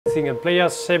Single player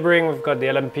Sebring, we've got the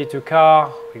LMP2 car.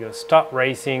 We're gonna start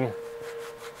racing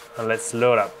and let's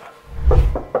load up.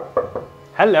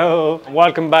 Hello,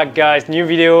 welcome back guys, new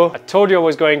video. I told you I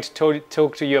was going to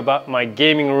talk to you about my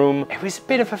gaming room. It was a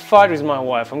bit of a fight with my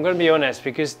wife, I'm gonna be honest,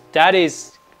 because that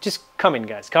is, just come in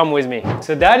guys, come with me.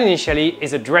 So that initially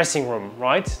is a dressing room,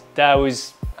 right? That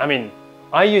was,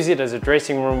 I use it as a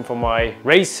dressing room for my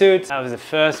race suit. That was the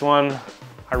first one.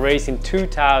 I raced in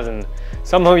 2000.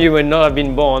 Some of you may not have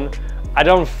been born. I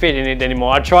don't fit in it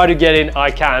anymore. I try to get in, I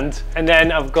can't. And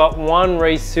then I've got one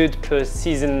race suit per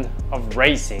season of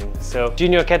racing. So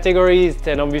junior categories,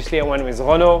 then obviously I went with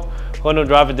Renault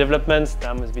driver development.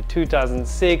 That must be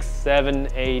 2006, 7,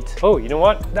 8. Oh, you know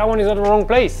what? That one is at the wrong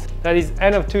place. That is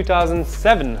end of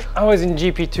 2007. I was in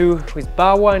GP2 with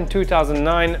Bawa in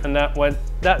 2009, and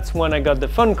that's when I got the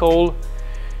phone call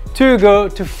to go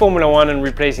to Formula 1 and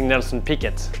replacing Nelson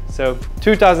Piquet. So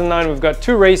 2009 we've got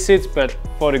 2 race suits, but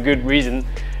for the good reason,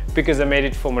 because I made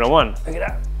it Formula 1. Look at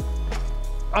that.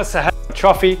 That's a hell of a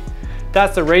trophy.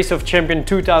 That's the Race of Champion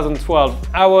 2012.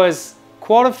 I was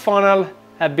quarter-final,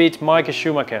 I beat Michael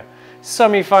Schumacher.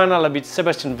 Semi-final, I beat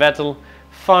Sebastian Vettel.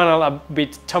 Final, I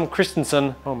beat Tom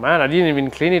Christensen. Oh man, I didn't even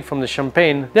clean it from the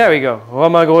champagne. There we go.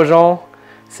 Romain Grosjean.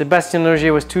 Sébastien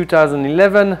Ogier was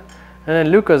 2011. And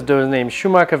then Lucas does name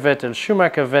Schumacher Vettel,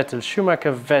 Schumacher Vettel,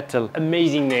 Schumacher Vettel.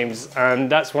 Amazing names,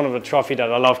 and that's one of the trophies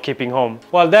that I love keeping home.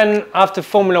 Well then, after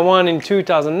Formula 1 in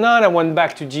 2009, I went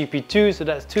back to GP2, so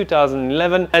that's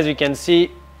 2011. As you can see,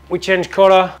 we changed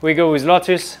color, we go with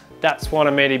Lotus. That's when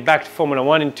I made it back to Formula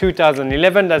 1 in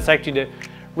 2011. That's actually the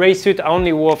race suit I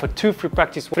only wore for 2 free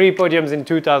practice, 3 podiums in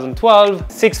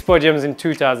 2012, 6 podiums in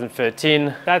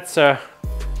 2013. That's a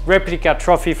replica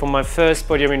trophy for my first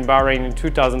podium in Bahrain in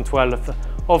 2012,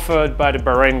 offered by the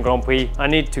Bahrain Grand Prix. I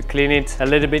need to clean it a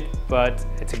little bit, but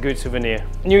it's a good souvenir.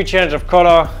 New change of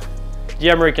color, the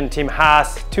American team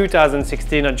Haas,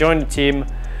 2016. I joined the team,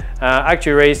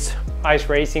 actually raced ice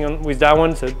racing with that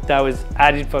one, so that was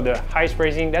added for the ice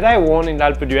racing that I won in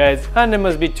Alpe d'Huez. And there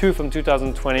must be 2 from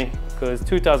 2020, because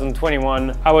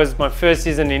 2021 I was my first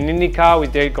season in IndyCar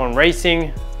with Delcon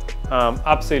Racing.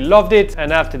 Absolutely loved it.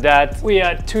 And after that we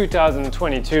had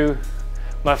 2022,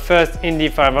 my first Indy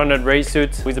 500 race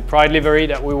suit with the Pride livery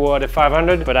that we wore at the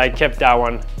 500, but I kept that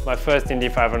one. My first Indy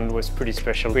 500 was pretty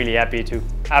special. Really happy to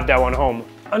have that one home.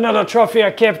 Another trophy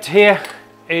I kept here,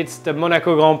 it's the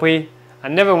Monaco Grand Prix. I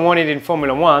never won it in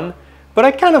Formula 1, but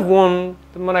I kind of won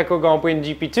the Monaco Grand Prix in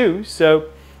GP2, so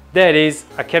there it is.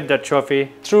 I kept that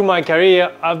trophy. Through my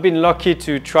career, I've been lucky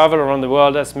to travel around the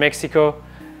world. That's Mexico,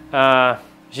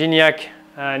 Gignac,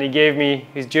 and he gave me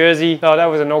his jersey. Oh, that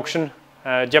was an auction.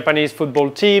 Japanese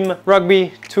football team,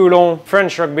 rugby, Toulon,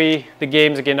 French rugby, the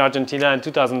games against Argentina in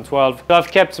 2012. So I've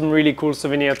kept some really cool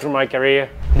souvenirs through my career.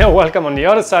 Now welcome on the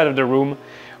other side of the room,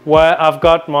 where I've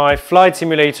got my flight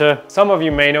simulator. Some of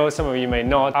you may know, some of you may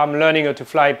not. I'm learning how to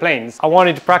fly planes. I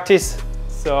wanted to practice,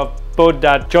 so I bought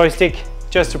that joystick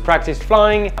just to practice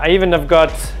flying. I even have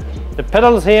got the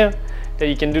pedals here that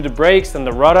you can do the brakes and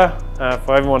the rudder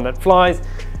for everyone that flies.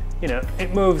 You know,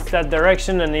 it moves that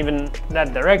direction and even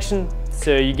that direction,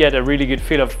 so you get a really good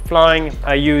feel of flying.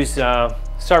 I use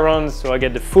surrounds, so I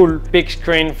get the full big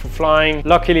screen for flying.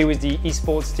 Luckily with the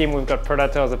esports team, we've got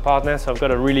Predator as a partner, so I've got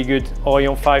a really good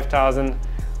Orion 5000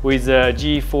 with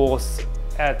GeForce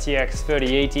RTX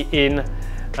 3080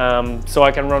 in, so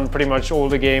I can run pretty much all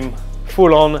the game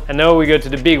full on. And now we go to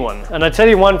the big one. And I tell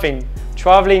you one thing,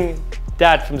 traveling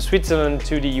that from Switzerland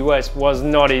to the US was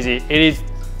not easy. It is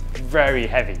very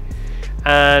heavy.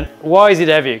 And why is it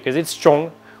heavy? Because it's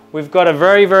strong. We've got a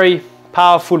very, very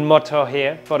powerful motor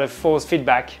here for the force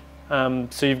feedback.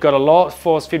 So you've got a lot of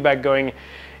force feedback going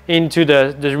into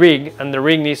the rig, and the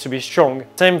rig needs to be strong.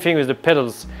 Same thing with the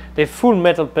pedals. They're full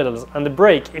metal pedals, and the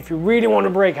brake, if you really want to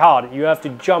brake hard, you have to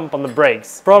jump on the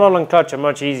brakes. Throttle and clutch are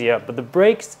much easier, but the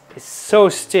brakes is so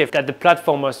stiff that the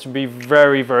platform has to be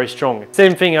very, very strong.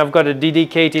 Same thing, I've got a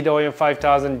dedicated Orion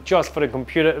 5000 just for the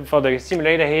computer, for the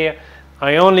simulator here.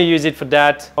 I only use it for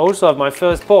that. I also have my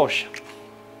first Porsche.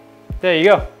 There you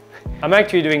go. I'm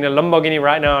actually doing the Lamborghini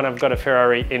right now, and I've got a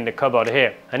Ferrari in the cupboard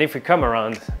here. And if we come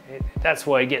around, that's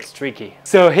where it gets tricky.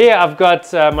 So here I've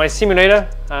got my simulator.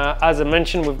 As I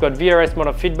mentioned, we've got VRS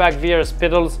motor feedback, VRS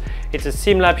pedals. It's a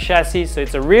SimLab chassis, so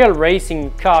it's a real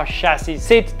racing car chassis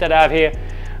seat that I have here.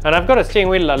 And I've got a steering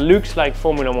wheel that looks like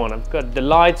Formula 1. I've got the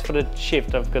lights for the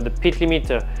shift, I've got the pit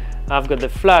limiter, I've got the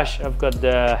flash, I've got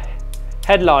the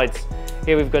headlights.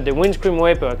 Here we've got the windscreen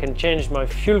wiper. I can change my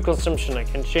fuel consumption, I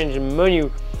can change the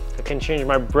menu, I can change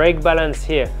my brake balance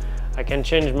here, I can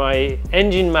change my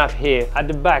engine map here. At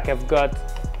the back I've got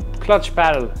clutch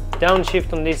paddle,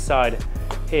 downshift on this side,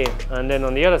 here, and then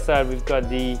on the other side we've got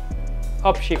the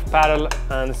upshift paddle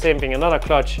and the same thing, another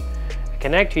clutch. I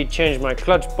can actually change my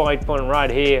clutch bite point right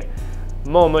here.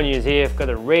 More menus here. I've got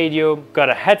a radio, got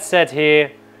a headset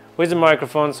here with a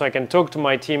microphone so I can talk to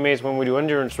my teammates when we do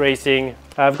endurance racing.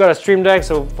 I've got a stream deck,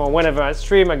 so for whenever I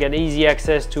stream I get easy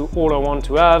access to all I want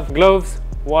to have. Gloves.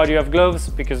 Why do you have gloves?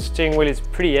 Because the steering wheel is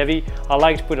pretty heavy. I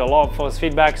like to put a lot of force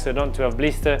feedback so don't to have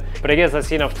blister. But I guess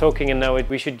that's enough talking, and now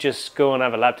we should just go and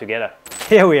have a lap together.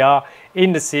 Here we are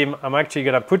in the sim. I'm actually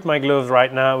gonna put my gloves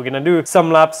right now. We're gonna do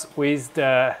some laps with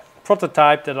the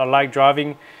prototype that I like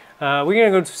driving. We're gonna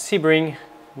go to Sebring,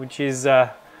 which is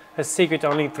a secret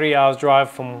only 3 hours drive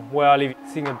from where I live.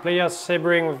 Single player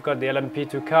Sebring, we've got the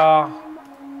LMP2 car.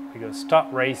 We go start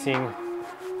racing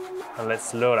and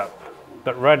let's load up.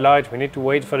 Got red light, we need to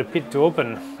wait for the pit to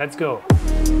open. Let's go.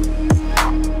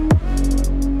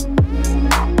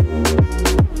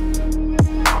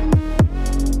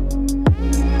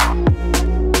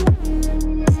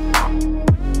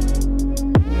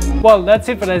 Well, that's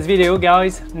it for this video,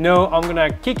 guys. Now I'm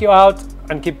gonna kick you out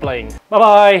and keep playing.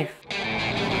 Bye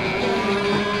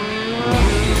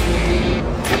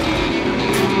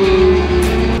bye.